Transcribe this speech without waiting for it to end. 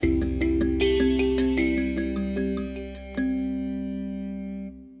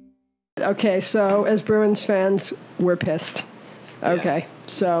Okay, so as Bruins fans, we're pissed. Okay, Yeah.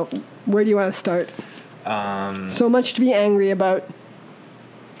 so where do you want to start? So much to be angry about.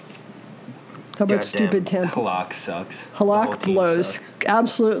 How about stupid Tampa? Halak sucks. The whole Halak team blows. sucks.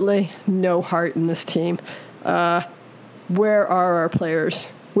 Absolutely no heart in this team. Where are our players?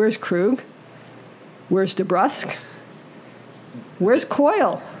 Where's Krug? Where's DeBrusque? Where's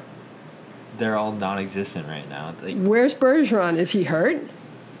Coyle? They're all non-existent right now. Like, Where's Bergeron? Is he hurt?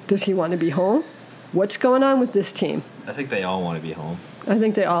 Does he want to be home? What's going on with this team? I think they all want to be home. I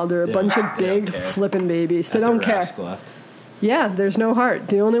think they're a bunch of they don't big care. flipping babies. They After don't care. Rask left. Yeah, there's no heart.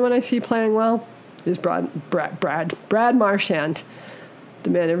 The only one I see playing well is Brad Marchand, the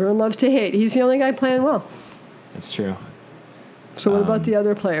man everyone loves to hate. He's the only guy playing well. It's true. So what about the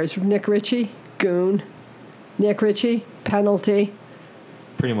other players? Nick Ritchie, goon. Nick Ritchie, penalty.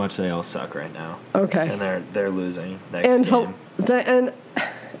 Pretty much they all suck right now. Okay. And they're losing next And game. and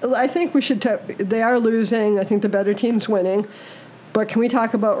I think we should. They are losing. I think the better team's winning. But can we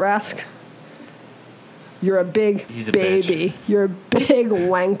talk about Rask? You're a big He's a baby. bitch. You're a big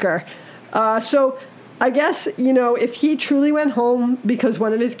wanker. So I guess, if he truly went home because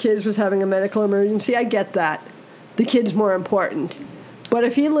one of his kids was having a medical emergency, I get that. The kid's more important. But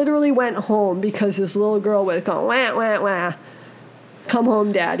if he literally went home because his little girl was going, wah, wah, wah, come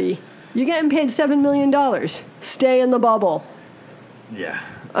home, daddy, you're getting paid $7 million. Stay in the bubble. Yeah.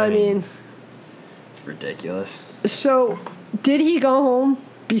 I mean, it's ridiculous. so did he go home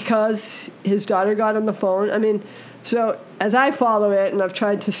because his daughter got on the phone? I mean, so as I follow it and I've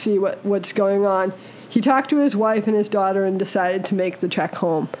tried to see what's going on, he talked to his wife and his daughter and decided to make the trek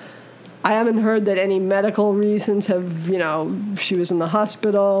home. I haven't heard that any medical reasons have, she was in the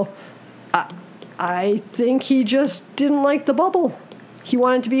hospital. I think he just didn't like the bubble. He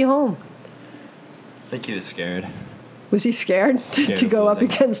wanted to be home. I think he was scared. Was he scared to go up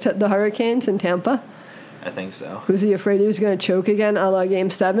losing. against the Hurricanes in Tampa? I think so. Was he afraid he was going to choke again a la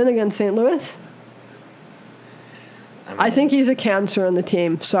Game 7 against St. Louis? I think he's a cancer on the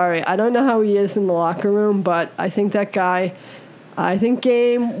team. Sorry. I don't know how he is in the locker room, but I think that guy... I think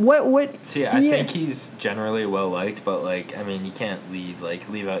See, I think he's generally well liked, but you can't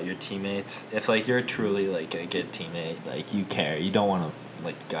leave out your teammates. If you're truly a good teammate, you care. You don't want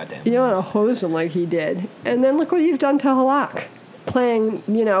to goddamn. You don't want to hose him like he did. And then look what you've done to Halak, playing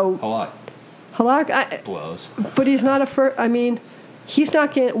Halak blows. But he's not he's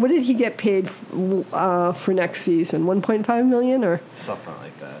not getting. What did he get paid for next season? $1.5 million or something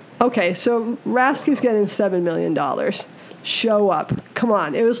like that. Okay, so Rask is getting $7 million. Show up. Come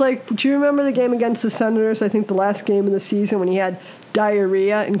on. It was do you remember the game against the Senators, I think the last game of the season, when he had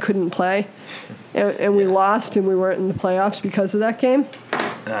diarrhea and couldn't play? And we lost and we weren't in the playoffs because of that game?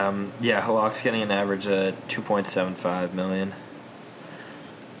 Halak's getting an average of $2.75 million.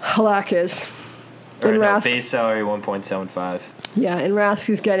 Halak is. Base salary 1.75. Yeah, and Rask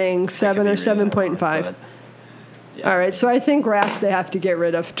is getting 7 or 7.5. All right, so I think Rask they have to get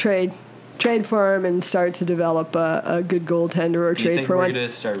rid of. Trade for him and start to develop a good goaltender or trade for one. Do you think we're going to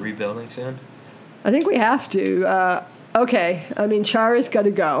start rebuilding soon? I think we have to. Okay, Chara's got to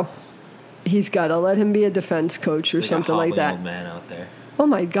go. He's got to let him be a defense coach or something like that. Old man out there. Oh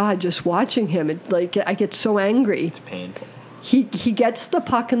my God! Just watching him, I get so angry. It's painful. He gets the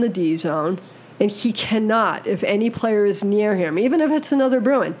puck in the D zone, and he cannot. If any player is near him, even if it's another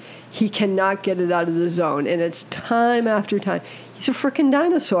Bruin, he cannot get it out of the zone, and it's time after time. He's a freaking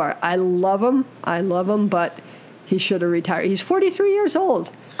dinosaur. I love him, but he should have retired. He's 43 years old,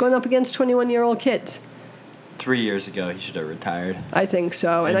 going up against 21-year-old kids. 3 years ago, he should have retired. I think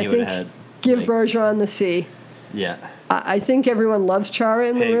so, and I think give like, Bergeron the C. Yeah. I think everyone loves Chara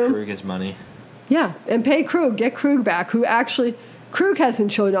in the room. Pay Krug his money. Yeah, and pay Krug. Get Krug back, who actually... Krug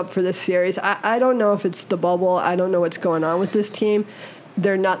hasn't shown up for this series. I don't know if it's the bubble. I don't know what's going on with this team.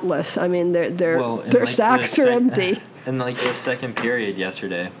 They're nutless. I mean, their sacks are empty. In the second period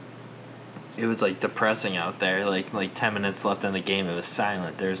yesterday, it was depressing out there. Like 10 minutes left in the game, it was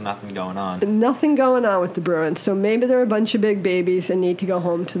silent. There was nothing going on. Nothing going on with the Bruins. So maybe they're a bunch of big babies and need to go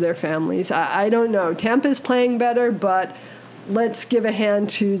home to their families. I don't know. Tampa's playing better, but let's give a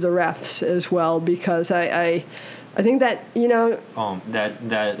hand to the refs as well, because I think that,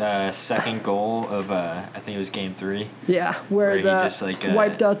 that second goal of I think it was Game 3. Yeah, where he just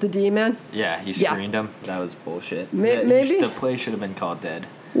wiped out the D-man. Yeah, he screened him. That was bullshit. Maybe the play should have been called dead.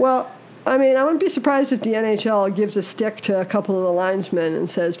 Well, I wouldn't be surprised if the NHL gives a stick to a couple of the linesmen and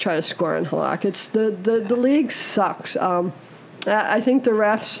says try to score on Halak. It's the league sucks. I think the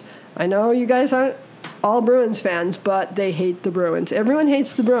refs. I know you guys aren't all Bruins fans, but they hate the Bruins. Everyone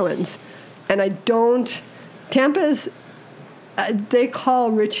hates the Bruins, and I don't. Tampa's They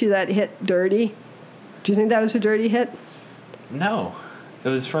call Richie that hit dirty. Do you think that was a dirty hit? No. It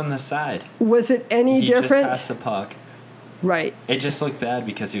was from the side. Was it any different? He just passed the puck. Right. It just looked bad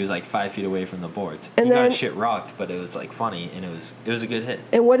because he was like 5 feet away from the boards. And he then, got shit rocked, but it was like funny, and it was a good hit.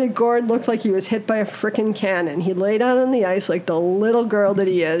 And what did Gord look like? He was hit by a frickin' cannon. He laid out on the ice like the little girl that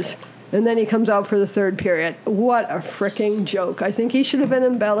he is, and then he comes out for the third period. What a frickin' joke. I think he should have been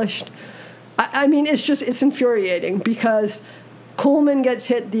embellished. I mean, it's infuriating because Coleman gets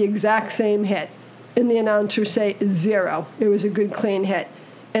hit the exact same hit, and the announcers say 0. It was a good, clean hit.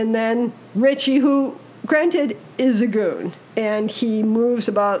 And then Richie, who, granted, is a goon, and he moves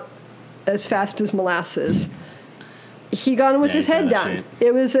about as fast as molasses, he got him with his head down.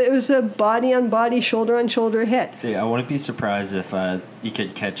 It was a body-on-body, shoulder-on-shoulder hit. See, I wouldn't be surprised if you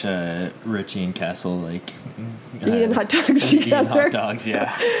could catch Richie and Kessel, like... eating hot dogs together. Eating hot dogs,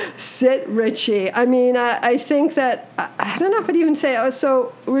 yeah. Sit Richie. I mean, I think that... I don't know if I'd even say...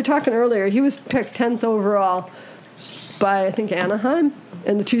 So, we were talking earlier. He was picked 10th overall by, I think, Anaheim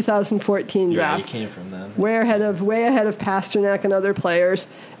in the 2014 draft. Yeah, he came from them. Way ahead of Pasternak and other players.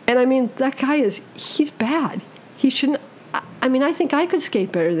 And, I mean, that guy he's bad. He shouldn't... I mean, I think I could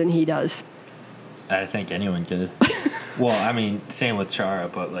skate better than he does. I think anyone could. Well, I mean, same with Chara,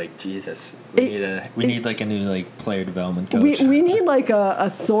 but, like, Jesus. We need like a new like player development coach. We need like a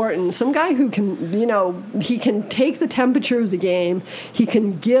Thornton, some guy who can, he can take the temperature of the game. He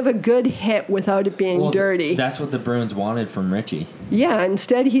can give a good hit without it being dirty. That's what the Bruins wanted from Richie. Yeah,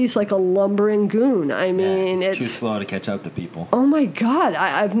 instead he's like a lumbering goon. I mean, it's too slow to catch up to people. Oh my God,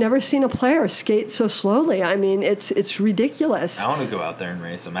 I've never seen a player skate so slowly. I mean, it's ridiculous. I want to go out there and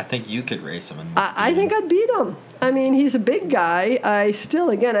race him. I think you could race him. I think I'd beat him. I mean, he's a big guy. I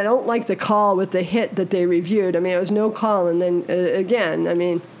don't like the call with the hit that they reviewed. I mean, it was no call, and then again, I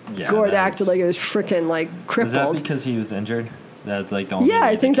mean, Gord acted like it was freaking like crippled. Was that because he was injured? That's like the only. Yeah,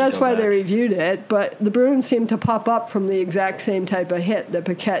 I think that's why they reviewed it. But the Bruins seemed to pop up from the exact same type of hit that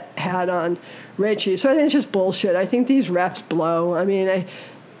Paquette had on Richie. So I think it's just bullshit. I think these refs blow. I mean, I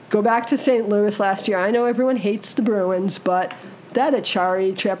go back to St. Louis last year. I know everyone hates the Bruins, but that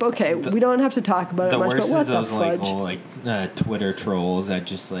Achari trip, okay, we don't have to talk about it much, but what the fudge? The worst is those Twitter trolls that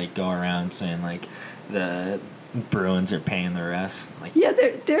just like go around saying like the Bruins are paying the refs. Like, yeah,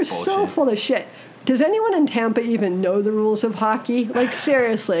 they're so full of shit. Does anyone in Tampa even know the rules of hockey? Like,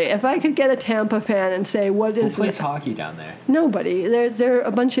 seriously, if I could get a Tampa fan and say, what is... Who plays hockey down there? Nobody. They're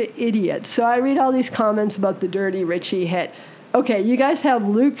a bunch of idiots. So I read all these comments about the dirty Richie hit. Okay, you guys have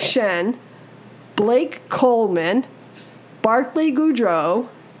Luke Schenn, Blake Coleman, Barclay Goudreau,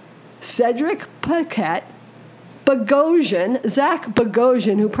 Cedric Paquette, Zach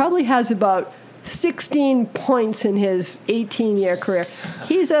Bogosian, who probably has about 16 points in his 18-year career.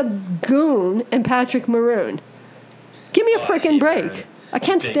 He's a goon, and Patrick Maroon. Give me a freaking break. Maroon. I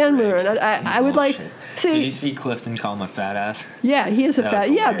can't stand Maroon. I would like... See, did you see Clifton call him a fat ass? Yeah, he is a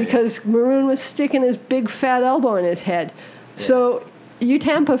fat... Yeah, because Maroon was sticking his big fat elbow in his head. Yeah. So, you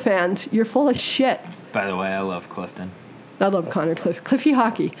Tampa fans, you're full of shit. By the way, I love Clifton. I love Connor Cliffy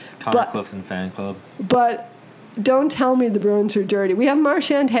Hockey. Clifton fan club. But don't tell me the Bruins are dirty. We have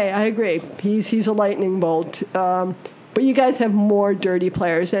Marchand Hay. I agree. He's a lightning bolt. But you guys have more dirty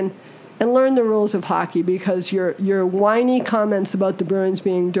players. And learn the rules of hockey, because your whiny comments about the Bruins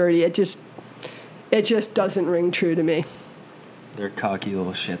being dirty, it just doesn't ring true to me. They're cocky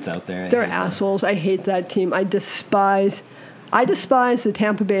little shits out there. They're assholes. I hate that team. I despise the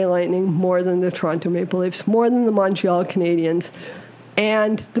Tampa Bay Lightning more than the Toronto Maple Leafs, more than the Montreal Canadiens. Yeah.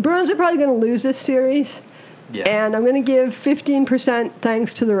 And the Bruins are probably going to lose this series. Yeah. And I'm going to give 15%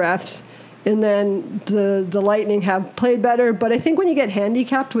 thanks to the refs. And then the Lightning have played better. But I think when you get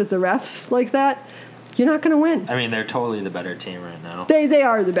handicapped with the refs like that, you're not going to win. I mean, they're totally the better team right now. They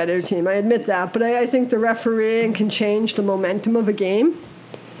are the better team. I admit that. But I think the refereeing can change the momentum of a game.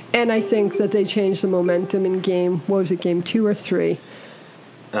 And I think that they changed the momentum in game 2 or 3?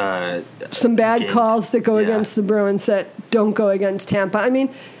 Some bad calls that go against the Bruins that don't go against Tampa. I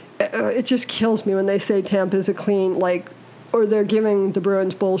mean, it just kills me when they say Tampa's a clean, or they're giving the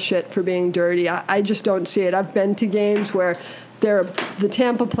Bruins bullshit for being dirty. I just don't see it. I've been to games where the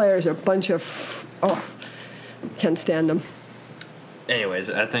Tampa players are a bunch of... can't stand them. Anyways,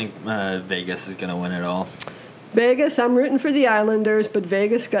 I think Vegas is going to win it all. Vegas, I'm rooting for the Islanders, but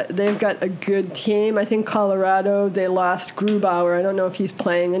they've got a good team. I think Colorado, they lost Grubauer. I don't know if he's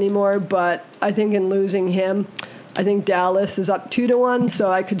playing anymore, but I think in losing him, I think Dallas is up 2-1, so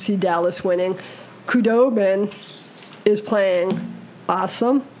I could see Dallas winning. Khudobin is playing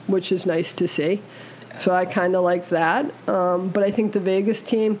awesome, which is nice to see. So I kind of like that. But I think the Vegas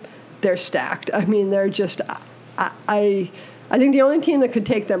team, they're stacked. I mean, they're just... I think the only team that could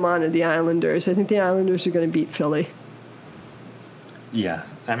take them on are the Islanders. I think the Islanders are going to beat Philly. Yeah.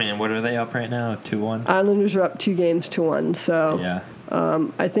 I mean, what are they up right now? 2-1? Islanders are up 2-1. So yeah.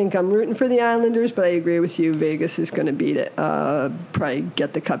 I think I'm rooting for the Islanders, but I agree with you. Vegas is going to beat it. Probably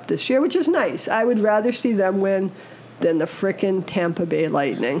get the cup this year, which is nice. I would rather see them win than the frickin' Tampa Bay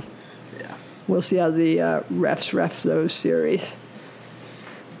Lightning. Yeah. We'll see how the refs ref those series.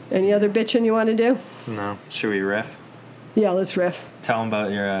 Any other bitching you want to do? No. Should we riff? Yeah, let's riff. Tell them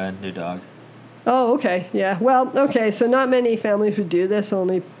about your new dog. Oh, okay. Yeah. Well, okay. So not many families would do this.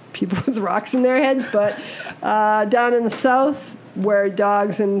 Only people with rocks in their heads. But down in the South, where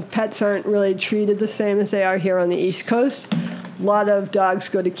dogs and pets aren't really treated the same as they are here on the East Coast, a lot of dogs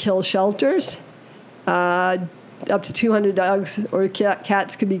go to kill shelters. Up to 200 dogs or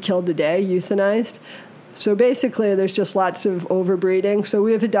cats could be killed a day, euthanized. So basically, there's just lots of overbreeding. So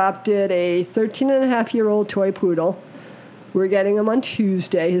we have adopted a 13-and-a-half-year-old toy poodle. We're getting him on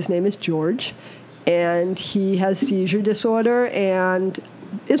Tuesday. His name is George. And he has seizure disorder and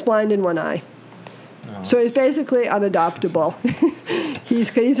is blind in one eye. Oh. So he's basically unadoptable.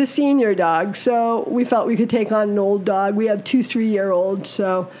 He's a senior dog. So we felt we could take on an old dog. We have 2 3-year-olds,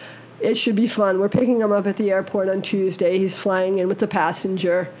 so it should be fun. We're picking him up at the airport on Tuesday. He's flying in with the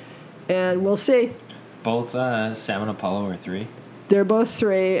passenger. And we'll see. Both Sam and Apollo are 3? They're both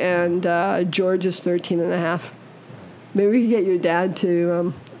 3, and George is 13-and-a-half. Maybe we could get your dad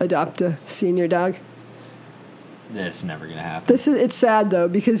to adopt a senior dog. It's never going to happen. It's sad, though,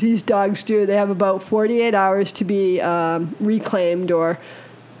 because these dogs they have about 48 hours to be reclaimed or,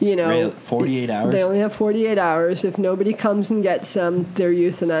 48 hours? They only have 48 hours. If nobody comes and gets them, they're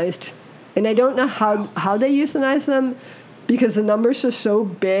euthanized. And I don't know how they euthanize them, because the numbers are so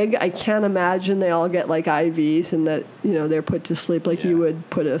big. I can't imagine they all get like IVs and that they're put to sleep like you would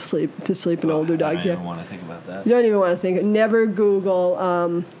put to sleep an older dog. I don't even want to think about that. You don't even want to think. Never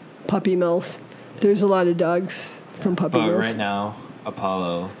Google puppy mills. Yeah. There's a lot of dogs from puppy mills. But right now,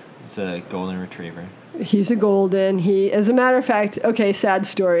 Apollo is a golden retriever. He's a golden. As a matter of fact, okay, sad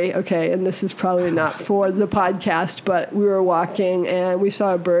story. Okay, and this is probably not for the podcast, but we were walking and we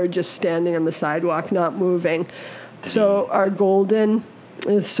saw a bird just standing on the sidewalk, not moving. So our golden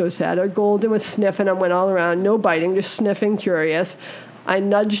is so sad. Our golden was sniffing and went all around, no biting, just sniffing, curious. I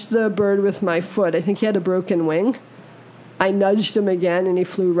nudged the bird with my foot. I think he had a broken wing. I nudged him again, and he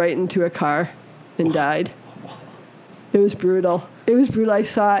flew right into a car and died. It was brutal. I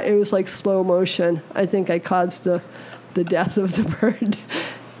saw it was like slow motion. I think I caused the death of the bird.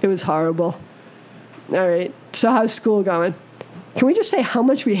 It was horrible. All right. So how's school going? Can we just say how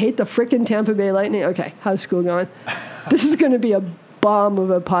much we hate the frickin' Tampa Bay Lightning? Okay, how's school going? This is going to be a bomb of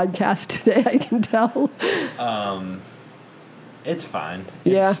a podcast today, I can tell. It's fine.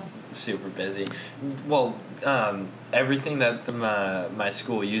 Yeah. It's super busy. Well, everything that my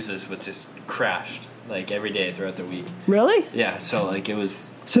school uses was just crashed, like, every day throughout the week. Really? Yeah, so, like, it was...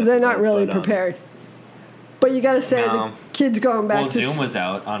 So they're not really prepared. But you got to say the kids going back to... Well, Zoom was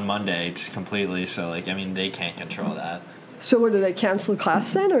out on Monday just completely, so, like, I mean, they can't control that. So what, do they cancel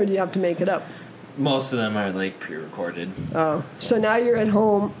class then, or do you have to make it up? Most of them are, like, pre-recorded. Oh, so now you're at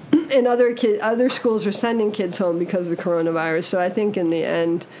home, and other schools are sending kids home because of coronavirus. So I think in the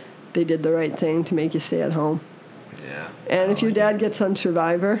end, they did the right thing to make you stay at home. Yeah. And if your dad gets on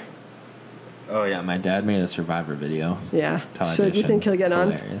Survivor... Oh, yeah, my dad made a Survivor video. Yeah. So do you think he'll get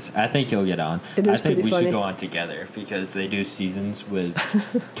on? Hilarious. I think he'll get on. I think we should go on together because they do seasons with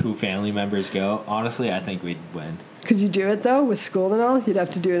 2 family members go. Honestly, I think we'd win. Could you do it, though, with school and all? You'd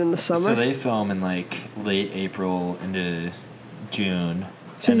have to do it in the summer? So they film in, like, late April into June.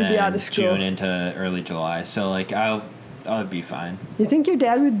 So and you'd then be out of school. June into early July. So, like, I would be fine. You think your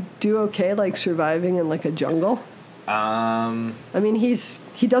dad would do okay, like, surviving in, like, a jungle? I mean,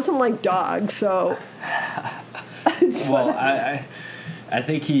 he doesn't like dogs, so... Well, I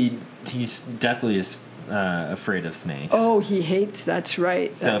think he's deathly afraid of snakes. Oh, he hates. That's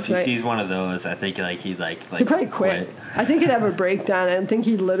right. So if he sees one of those, I think he'd probably quit. I think he'd have a breakdown. I think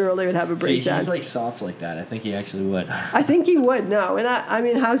he literally would have a breakdown. He's like soft like that. I think he actually would. I think he would. No, and I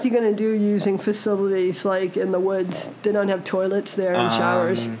mean, how's he going to do using facilities like in the woods? They don't have toilets there and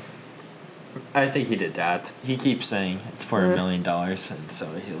showers. I think he did that. He keeps saying it's for $1 million, and so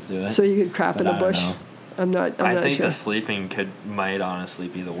he'll do it. So you could crap in a bush. I'm not sure. I think the sleeping might honestly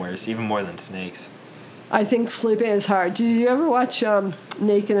be the worst, even more than snakes. I think sleeping is hard. Did you ever watch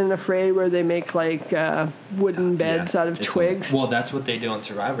Naked and Afraid, where they make like wooden beds out of twigs? Well, that's what they do on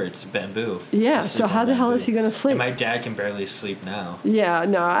Survivor. It's bamboo. Yeah. So how the hell is he gonna sleep? And my dad can barely sleep now. Yeah.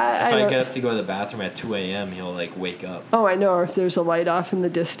 No. If I get up to go to the bathroom at 2 a.m., he'll like wake up. Oh, I know. Or if there's a light off in the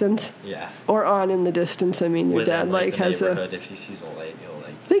distance. Yeah. Or on in the distance. I mean, your dad like has a. If he sees a light, he'll like.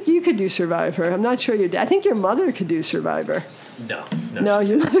 I think you could do Survivor. I'm not sure your dad. I think your mother could do Survivor. No,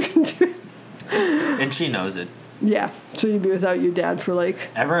 your mother can do. And she knows it. Yeah, so you'd be without your dad for like...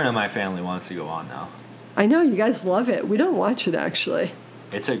 Everyone in my family wants to go on now. I know, you guys love it. We don't watch it, actually.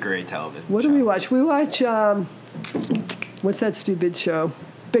 It's a great television show. What do we watch? We watch, what's that stupid show?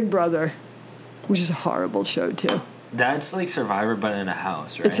 Big Brother, which is a horrible show, too. That's like Survivor, but in a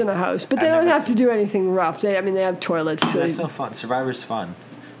house, right? It's in a house. But they don't have to do anything rough. They have toilets. That's no fun. Survivor's fun.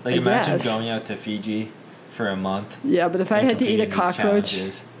 Like, imagine going out to Fiji for a month. Yeah, but if I had to eat a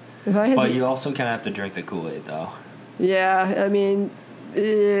cockroach... But you also kind of have to drink the Kool-Aid, though. Yeah, I mean... you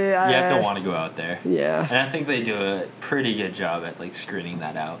have to want to go out there. Yeah. And I think they do a pretty good job at, like, screening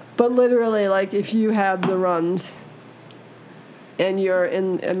that out. But literally, like, if you have the runs and you're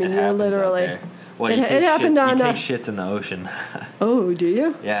in... I mean, you're literally... Well, you take shits in the ocean. Oh, do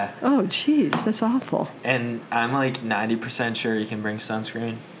you? Yeah. Oh, jeez, that's awful. And I'm, like, 90% sure you can bring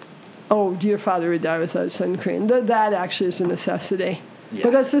sunscreen. Oh, your father would die without sunscreen. That actually is a necessity. Yeah.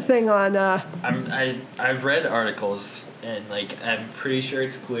 But that's the thing on... I've read articles, and, like, I'm pretty sure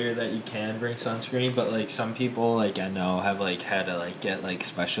it's clear that you can bring sunscreen, but, like, some people, like, I know have, like, had to, like, get, like,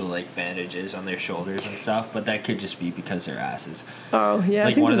 special, like, bandages on their shoulders and stuff, but that could just be because they're asses. Oh, yeah.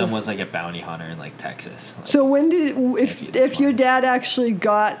 Like, one of them was, like, a bounty hunter in, like, Texas. Like, so when did... If your dad actually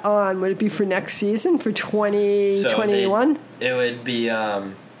got on, would it be for next season, for 2021? It would be,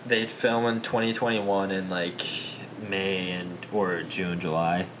 they'd film in 2021 in, like... May or June,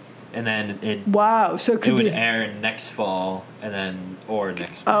 July, and then so it would air next fall or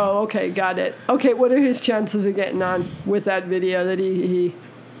next spring. Oh, okay, got it. Okay, what are his chances of getting on with that video that he...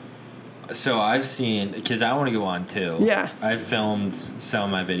 So I've seen, because I want to go on too. Yeah. I've filmed some of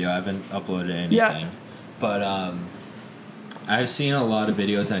my video. I haven't uploaded anything. Yeah. But I've seen a lot of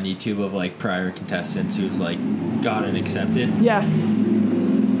videos on YouTube of like prior contestants who's like gotten accepted. Yeah.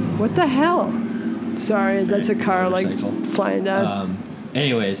 What the hell? Sorry, that's a car motorcycle. Like flying down.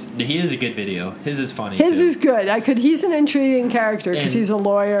 Anyways, he is a good video. His is funny. His is good. He's an intriguing character because he's a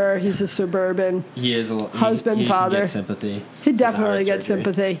lawyer. He's a suburban. He is a husband, father. He gets sympathy. He definitely gets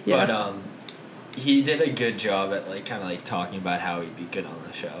sympathy. Yeah. But he did a good job at like kind of like talking about how he'd be good on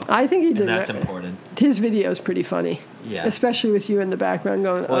the show. I think he did. And that's important. His video is pretty funny. Yeah. Especially with you in the background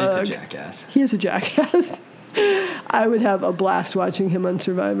going. Well, he's a jackass. He is a jackass. I would have a blast watching him on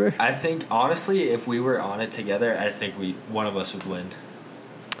Survivor. I think, honestly, if we were on it together, I think one of us would win.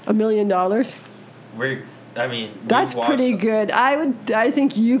 $1 million? That's pretty good. I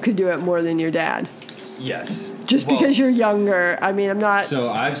think you could do it more than your dad. Yes. Just because you're younger. I mean, I'm not... So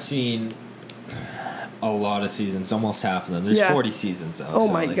I've seen a lot of seasons, almost half of them. There's 40 seasons, though. Oh,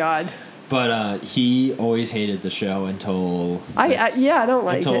 my God. But he always hated the show until... I don't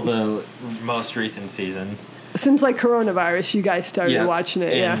like until the most recent season. Since, like, coronavirus, you guys started watching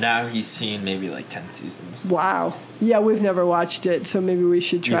it, and now he's seen maybe, like, 10 seasons. Wow. Yeah, we've never watched it, so maybe we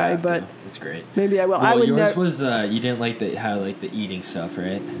should try, but... It's great. Maybe I will. Well, yours was, you didn't like the eating stuff,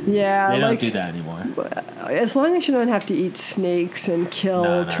 right? Yeah. They don't do that anymore. As long as you don't have to eat snakes and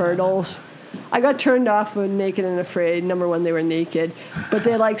kill turtles... No. I got turned off of Naked and Afraid. Number one, they were naked. But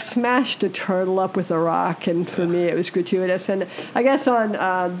they, like, smashed a turtle up with a rock, and for me, it was gratuitous. And I guess on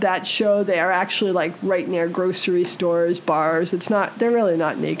that show, they are actually, like, right near grocery stores, bars. They're really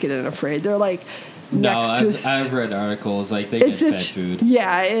not Naked and Afraid. They're, like, next to... I've read articles, like, they get fed food.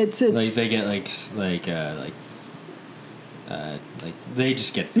 Yeah, it's... Like, they get, they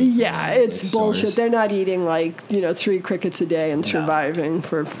just get food. Yeah, it's bullshit. Stores. They're not eating 3 crickets a day and surviving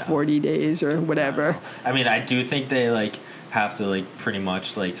for 40 days or whatever. No. I mean, I do think they have to pretty much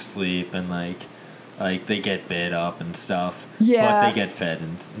sleep and they get bit up and stuff. Yeah, but they get fed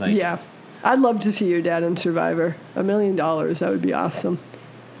and yeah. I'd love to see your dad in Survivor. $1 million, that would be awesome.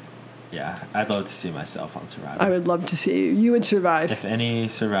 Yeah, I'd love to see myself on Survivor. I would love to see you. You would survive. If any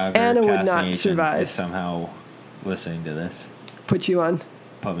Survivor Anna would not agent survive. Is somehow listening to this, put you on.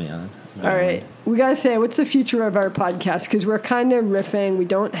 Put me on. All right. We got to say, what's the future of our podcast? Because we're kind of riffing. We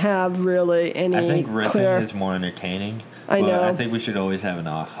don't have really any I think riffing is more entertaining. I know. I think we should always have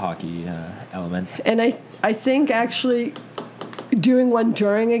a hockey element. And I think actually doing one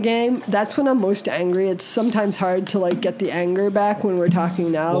during a game, that's when I'm most angry. It's sometimes hard to get the anger back when we're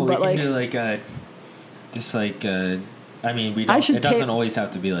talking now. Well, but we can do I mean, it doesn't always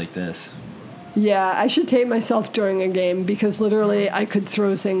have to be like this. Yeah, I should tape myself during a game because literally I could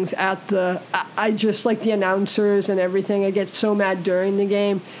throw things at I just like the announcers and everything. I get so mad during the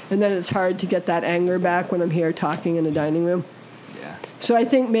game, and then it's hard to get that anger back when I'm here talking in a dining room. Yeah. So I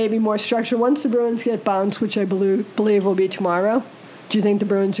think maybe more structure. Once the Bruins get bounced, which I believe will be tomorrow, do you think the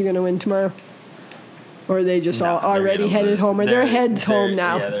Bruins are going to win tomorrow? Or are they just already headed home? Or their heads home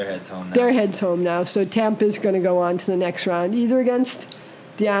now? Yeah, their heads home now. Their heads home now. So Tampa's going to go on to the next round, either against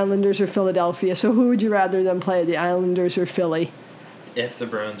the Islanders or Philadelphia. So who would you rather them play, the Islanders or Philly? If the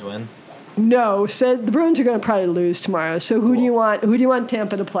Bruins win? No, so the Bruins are going to probably lose tomorrow. So who do you want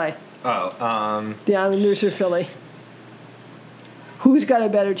Tampa to play? The Islanders or Philly? Who's got a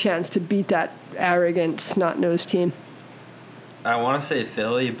better chance to beat that arrogant, snot-nosed team? I want to say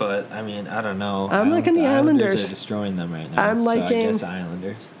Philly, but I mean, I don't know. I'm liking the Islanders. Are destroying them right now. I'm liking. So I guess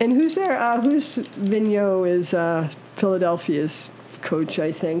Islanders. And who's there? Who's Vigneault is Philadelphia's coach?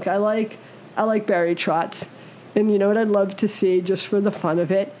 I think I like Barry Trotz. And you know what I'd love to see, just for the fun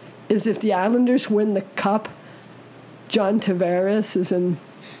of it, is if the Islanders win the cup, John Tavares is in.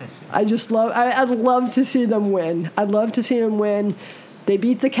 I'd love to see them win. I'd love to see them win. They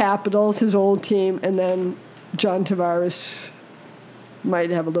beat the Capitals, his old team, and then John Tavares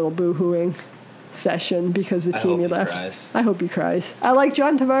might have a little boo-hooing session because the team he left. Cries. I hope he cries. I like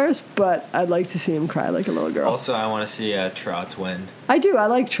John Tavares, but I'd like to see him cry like a little girl. Also, I want to see Trotz win. I do. I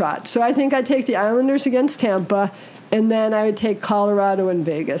like Trotz. So I think I'd take the Islanders against Tampa, and then I would take Colorado and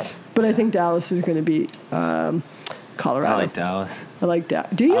Vegas. But I think Dallas is going to beat Colorado. I like Dallas. I like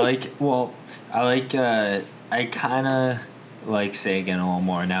that. Do you? I kind of like Sagan a little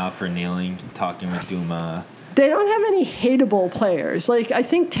more now for kneeling, talking with Duma. They don't have any hateable players. Like, I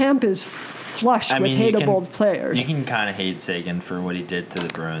think Tampa's flush with hateable players. You can kind of hate Sagan for what he did to the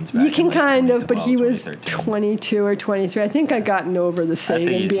Bruins. You can kind of, but he was 22 or 23. I think I've gotten over the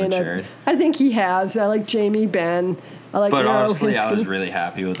Sagan being I think he has. I like Jamie Benn. But honestly, I was really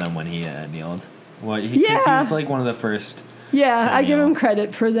happy with him when he kneeled. He was like one of the first. Yeah, I give him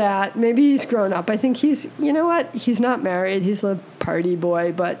credit for that. Maybe he's grown up. I think you know what? He's not married. He's a party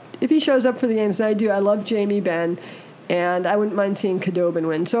boy. But if he shows up for the games, and I do, I love Jamie Benn, and I wouldn't mind seeing Khudobin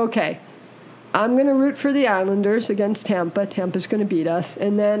win. So, okay, I'm going to root for the Islanders against Tampa. Tampa's going to beat us.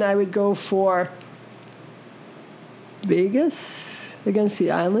 And then I would go for Vegas against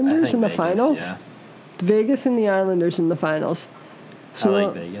the Islanders in the finals. Yeah. Vegas and the Islanders in the finals. So, I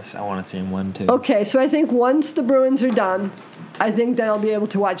like Vegas. I want to see him win, too. Okay, so I think once the Bruins are done, I think then I'll be able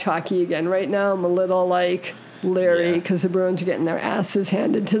to watch hockey again. Right now, I'm a little, leery because the Bruins are getting their asses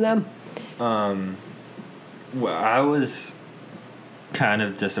handed to them. Well, I was kind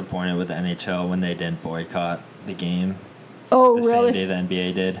of disappointed with the NHL when they didn't boycott the game. Oh, really? The same day the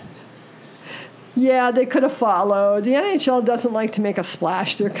NBA did. Yeah, they could have followed. The NHL doesn't like to make a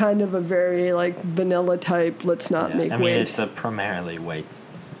splash. They're kind of a very, vanilla type, let's not make waves. It's a primarily white.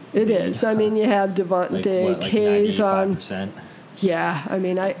 It is. I mean, you have Devontae Tays on. 95%. Yeah,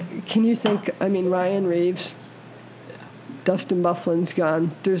 can you think, Ryan Reeves, Dustin Byfuglien's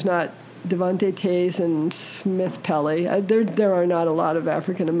gone. There's not Devontae Tays and Smith Pelly. There are not a lot of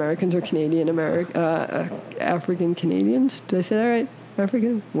African Americans or African Canadians. Did I say that right?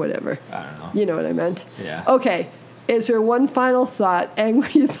 African? Whatever. I don't know. You know what I meant. Yeah. Okay. Is there one final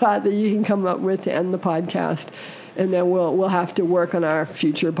angry thought that you can come up with to end the podcast? And then we'll have to work on our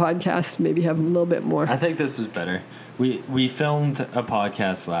future podcasts, maybe have a little bit more. I think this is better. We filmed a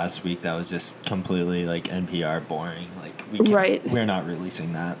podcast last week that was just completely NPR boring. We're not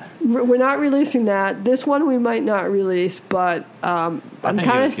releasing that. We're not releasing that. This one we might not release, but I think it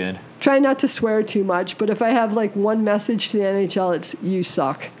was good. Trying not to swear too much, but if I have one message to the NHL, it's you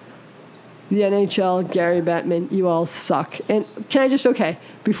suck. The NHL, Gary Bettman, you all suck. And can I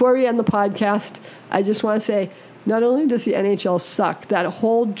before we end the podcast, I just want to say, not only does the NHL suck, that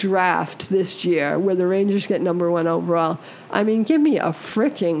whole draft this year where the Rangers get number 1 overall, give me a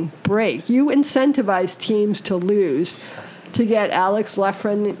freaking break. You incentivize teams to lose to get Alex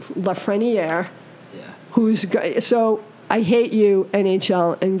Lafreniere, who's so. I hate you,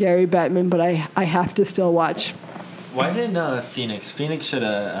 NHL and Gary Bettman, but I have to still watch. Why didn't Phoenix? Phoenix should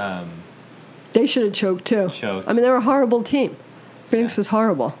have. They should have choked too. They're a horrible team. Phoenix is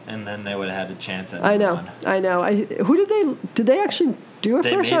horrible. And then they would have had a chance at. I know. Who did they actually do a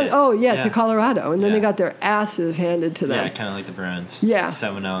first round? Oh yeah, to Colorado, and then they got their asses handed to them. Yeah, kind of like the Bruins. Yeah,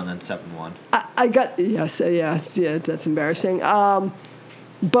 7-0 and then 7-1. I got that's embarrassing.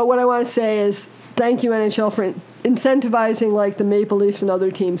 But what I want to say is thank you NHL for incentivizing the Maple Leafs and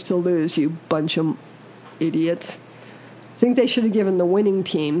other teams to lose. You bunch of idiots. I think they should have given the winning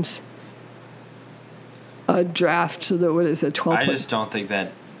teams a draft so that 12. I just don't think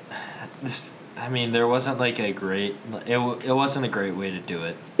that I mean, there wasn't like a great. It wasn't a great way to do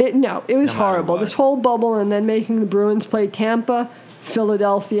it. It was No matter horrible. what. This whole bubble, and then making the Bruins play Tampa,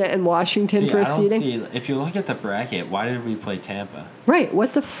 Philadelphia, and Washington for a I don't seeding. see. If you look at the bracket, why did we play Tampa? Right.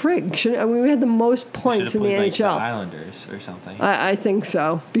 What the frig? We had the most We points in should've the played, like, NHL. the Islanders or something. I think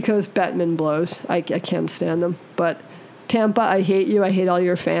so, because Bettman blows. I can't stand them. But Tampa, I hate you. I hate all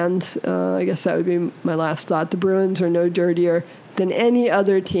your fans. I guess that would be my last thought. The Bruins are no dirtier than any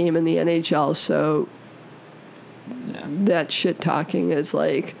other team in the NHL, so Yeah. that shit talking is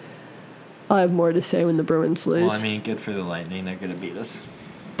like, I'll have more to say when the Bruins lose. Well, I mean, good for the Lightning. They're going to beat us.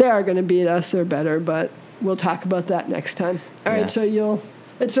 They are going to beat us. They're better, but we'll talk about that next time. All Yeah. right, so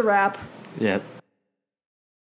it's a wrap. Yep.